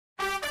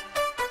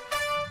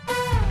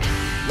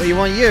We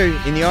want you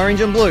in the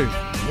orange and blue.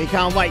 We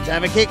can't wait to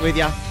have a kick with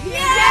you.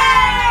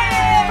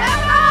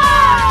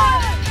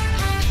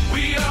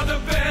 We are the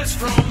Bears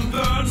from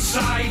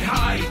Burnside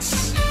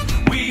Heights.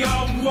 We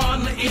are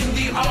one in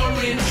the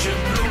orange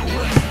and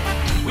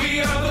blue.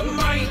 We are the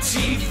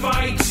mighty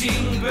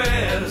fighting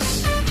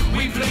Bears.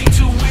 We play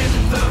to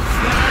win the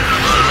flag.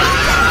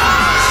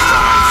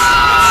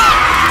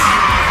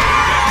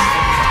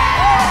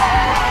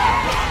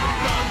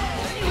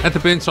 At the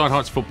Burnside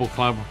Heights Football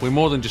Club, we're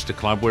more than just a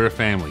club, we're a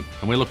family,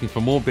 and we're looking for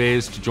more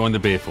Bears to join the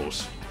Bear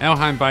Force. Our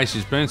home base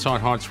is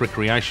Burnside Heights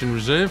Recreation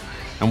Reserve,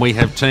 and we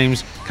have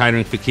teams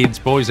catering for kids,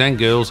 boys and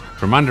girls,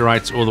 from under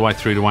 8s all the way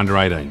through to under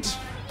 18s.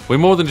 We're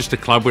more than just a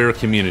club, we're a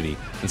community,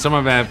 and some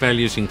of our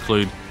values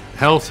include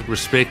health,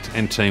 respect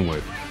and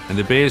teamwork. And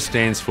the Bears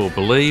stands for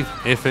believe,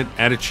 effort,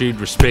 attitude,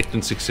 respect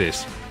and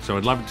success. So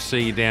I'd love to see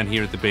you down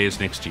here at the Bears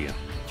next year.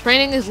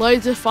 Training is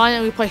loads of fun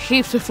and we play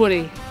heaps of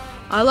footy.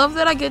 I love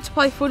that I get to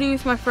play footy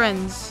with my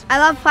friends. I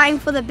love playing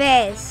for the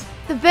Bears.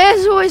 The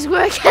Bears always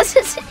work as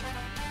a team.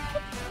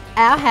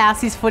 Our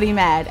house is footy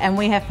mad and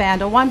we have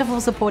found a wonderful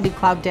supportive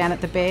club down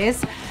at the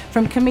Bears.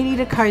 From committee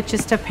to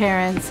coaches to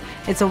parents,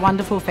 it's a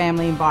wonderful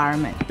family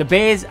environment. The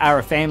Bears are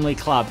a family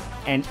club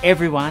and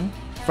everyone,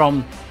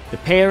 from the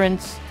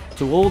parents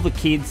to all the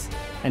kids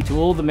and to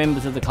all the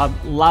members of the club,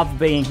 love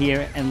being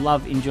here and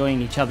love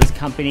enjoying each other's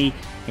company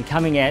and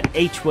coming out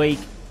each week.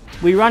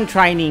 We run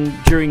training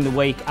during the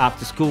week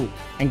after school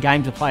and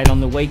games are played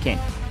on the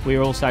weekend. We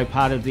are also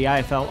part of the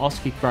AFL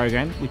OSCE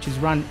program, which is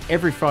run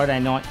every Friday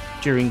night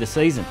during the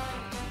season.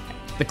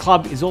 The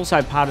club is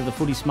also part of the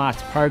Footy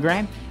Smarts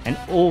program and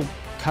all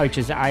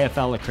coaches are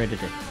AFL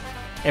accredited.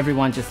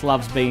 Everyone just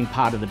loves being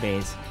part of the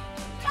Bears.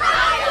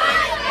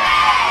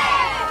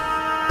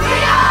 We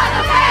are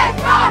the Bears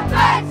from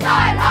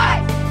Burnside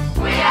Heights.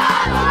 We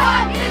are the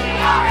ones in the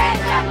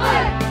orange and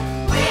blue.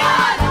 We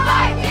are the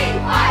mighty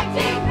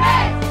fighting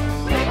Bears.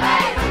 We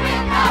play to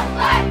win the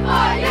flag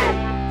for you.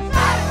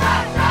 Stripe,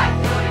 stripe, stripe,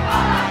 till we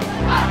all have to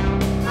run.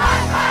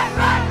 Run, run,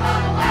 run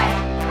all the way.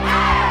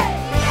 Hey!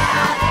 We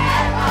are the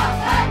Bears from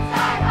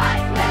Burnside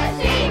Heights. We're the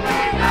team who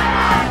know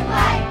how to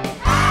play.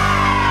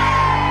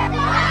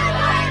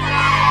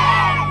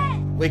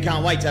 Hey! We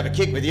can't wait to have a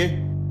kick with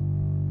you.